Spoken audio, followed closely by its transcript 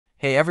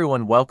Hey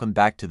everyone, welcome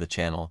back to the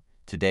channel.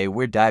 Today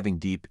we're diving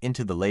deep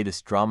into the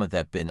latest drama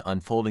that's been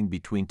unfolding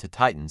between two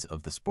titans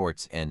of the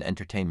sports and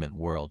entertainment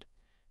world,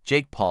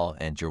 Jake Paul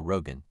and Joe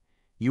Rogan.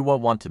 You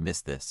won't want to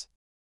miss this.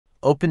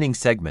 Opening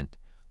segment.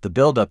 The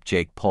build-up.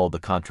 Jake Paul, the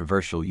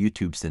controversial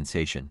YouTube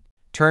sensation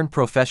turned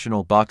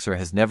professional boxer,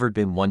 has never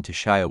been one to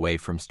shy away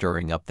from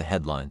stirring up the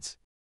headlines.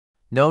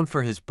 Known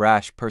for his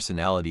brash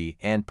personality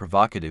and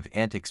provocative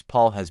antics,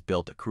 Paul has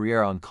built a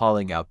career on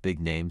calling out big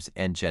names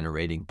and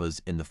generating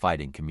buzz in the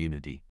fighting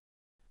community.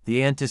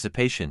 The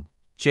anticipation.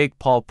 Jake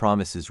Paul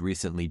promises.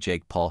 Recently,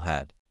 Jake Paul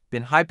had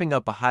been hyping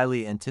up a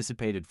highly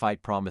anticipated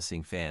fight,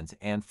 promising fans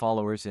and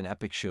followers an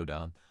epic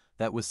showdown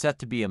that was set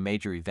to be a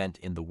major event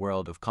in the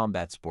world of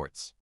combat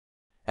sports.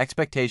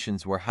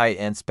 Expectations were high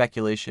and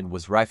speculation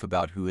was rife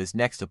about who his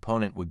next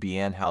opponent would be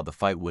and how the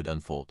fight would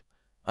unfold.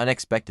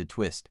 Unexpected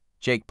twist.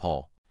 Jake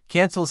Paul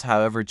cancels.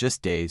 However,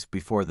 just days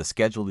before the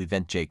scheduled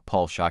event, Jake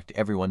Paul shocked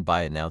everyone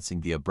by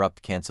announcing the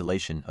abrupt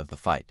cancellation of the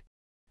fight.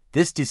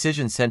 This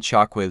decision sent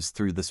shockwaves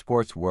through the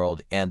sports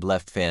world and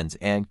left fans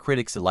and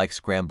critics alike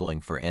scrambling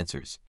for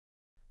answers.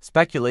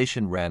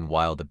 Speculation ran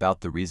wild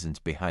about the reasons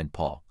behind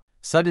Paul's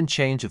sudden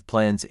change of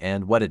plans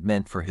and what it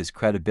meant for his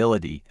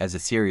credibility as a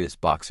serious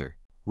boxer.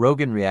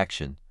 Rogan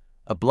reaction.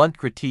 A blunt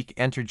critique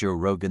entered. Joe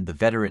Rogan, the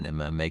veteran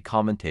MMA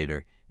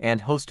commentator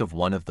and host of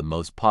one of the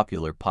most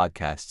popular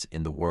podcasts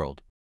in the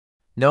world.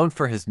 Known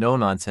for his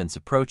no-nonsense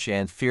approach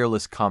and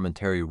fearless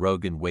commentary,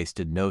 Rogan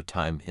wasted no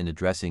time in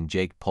addressing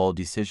Jake Paul's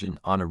decision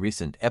on a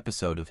recent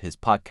episode of his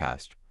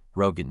podcast.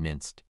 Rogan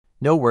minced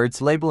no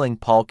words, labeling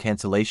Paul's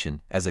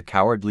cancellation as a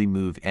cowardly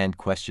move and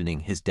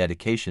questioning his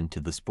dedication to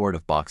the sport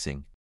of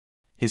boxing.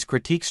 His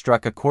critique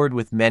struck a chord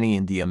with many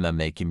in the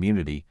MMA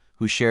community,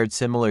 who shared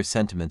similar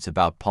sentiments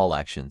about Paul's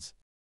actions.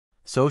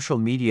 Social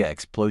media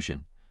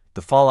explosion.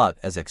 The fallout.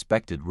 As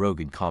expected,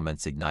 Rogan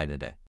comments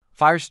ignited a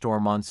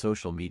firestorm on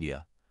social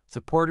media.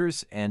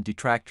 Supporters and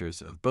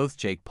detractors of both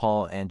Jake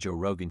Paul and Joe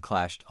Rogan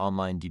clashed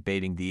online,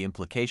 debating the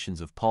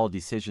implications of Paul's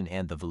decision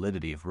and the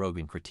validity of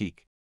Rogan's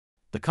critique.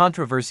 The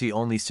controversy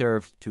only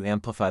served to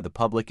amplify the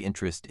public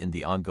interest in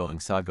the ongoing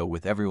saga,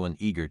 with everyone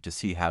eager to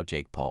see how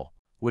Jake Paul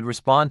would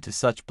respond to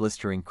such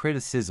blistering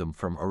criticism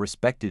from a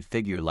respected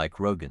figure like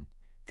Rogan.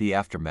 The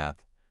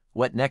aftermath.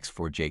 What next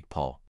for Jake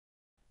Paul?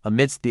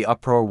 Amidst the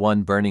uproar,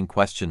 one burning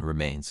question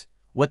remains: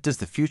 what does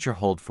the future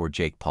hold for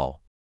Jake Paul?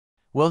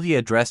 Will he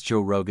address Joe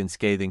Rogan's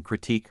scathing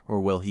critique, or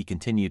will he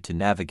continue to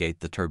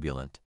navigate the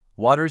turbulent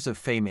waters of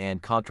fame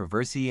and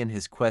controversy in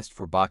his quest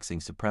for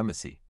boxing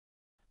supremacy?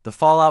 The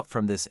fallout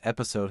from this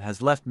episode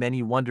has left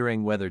many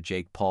wondering whether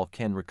Jake Paul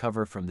can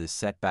recover from this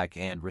setback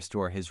and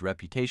restore his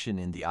reputation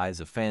in the eyes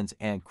of fans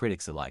and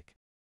critics alike.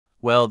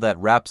 Well, that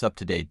wraps up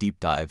today's deep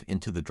dive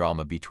into the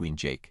drama between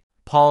Jake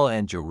Paul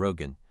and Joe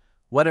Rogan.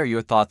 What are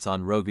your thoughts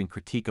on Rogan's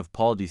critique of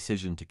Paul's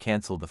decision to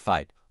cancel the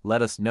fight?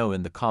 Let us know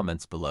in the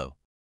comments below.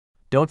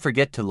 Don't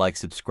forget to like,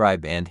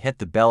 subscribe, and hit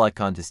the bell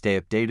icon to stay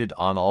updated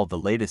on all the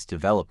latest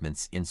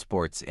developments in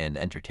sports and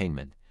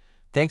entertainment.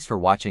 Thanks for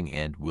watching,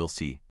 and we'll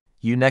see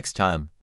you next time.